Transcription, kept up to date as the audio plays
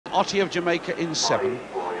Otti of Jamaica in 7,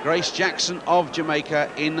 Grace Jackson of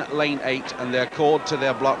Jamaica in lane 8, and they're called to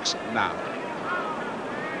their blocks now.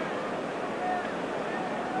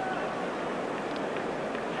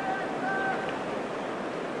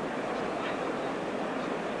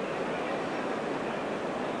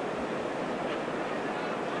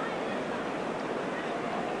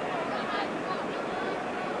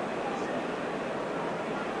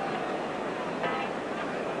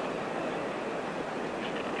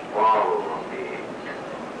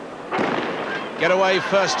 Get away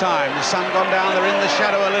first time. The sun gone down, they're in the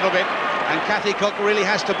shadow a little bit, and Marita Koch really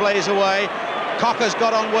has to blaze away. Koch has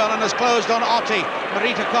got on well and has closed on Otti.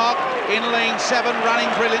 Marita Koch in lane 7, running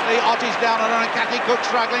brilliantly. Otti's down on her, and Marita Koch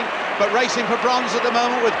struggling, but racing for bronze at the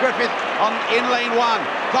moment with Griffith in lane 1.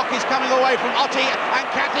 Koch is coming away from Otti, and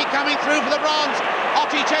Marita coming through for the bronze.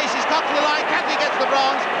 Otti chases Koch to the line, Marita gets the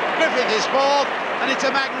bronze. Griffith is 4th, and it's a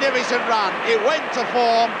magnificent run. It went to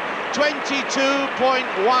form. 22.13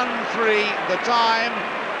 the time,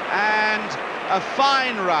 and a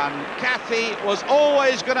fine run. Cathy was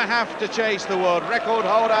always going to have to chase the world record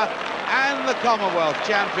holder and the Commonwealth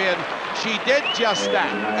champion. She did just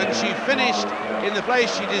that, and she finished in the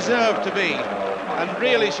place she deserved to be, and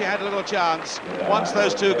really she had a little chance once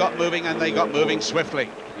those two got moving, and they got moving swiftly.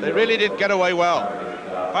 They really did get away well.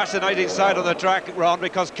 Fascinating sight on the track, Ron,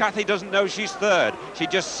 because Cathy doesn't know she's 3rd. She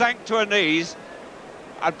just sank to her knees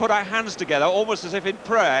and put her hands together, almost as if in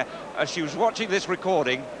prayer, as she was watching this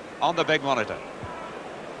recording on the big monitor.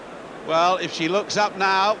 Well, if she looks up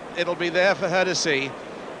now, it'll be there for her to see.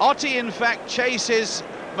 Otti, in fact, chases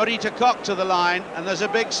Marita Koch to the line, and there's a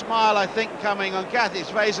big smile, I think, coming on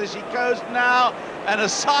Cathy's face as she goes now, and a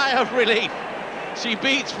sigh of relief. She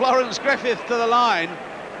beats Florence Griffith to the line,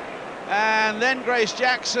 and then Grace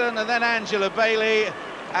Jackson, and then Angela Bailey,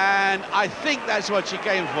 and I think that's what she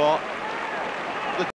came for.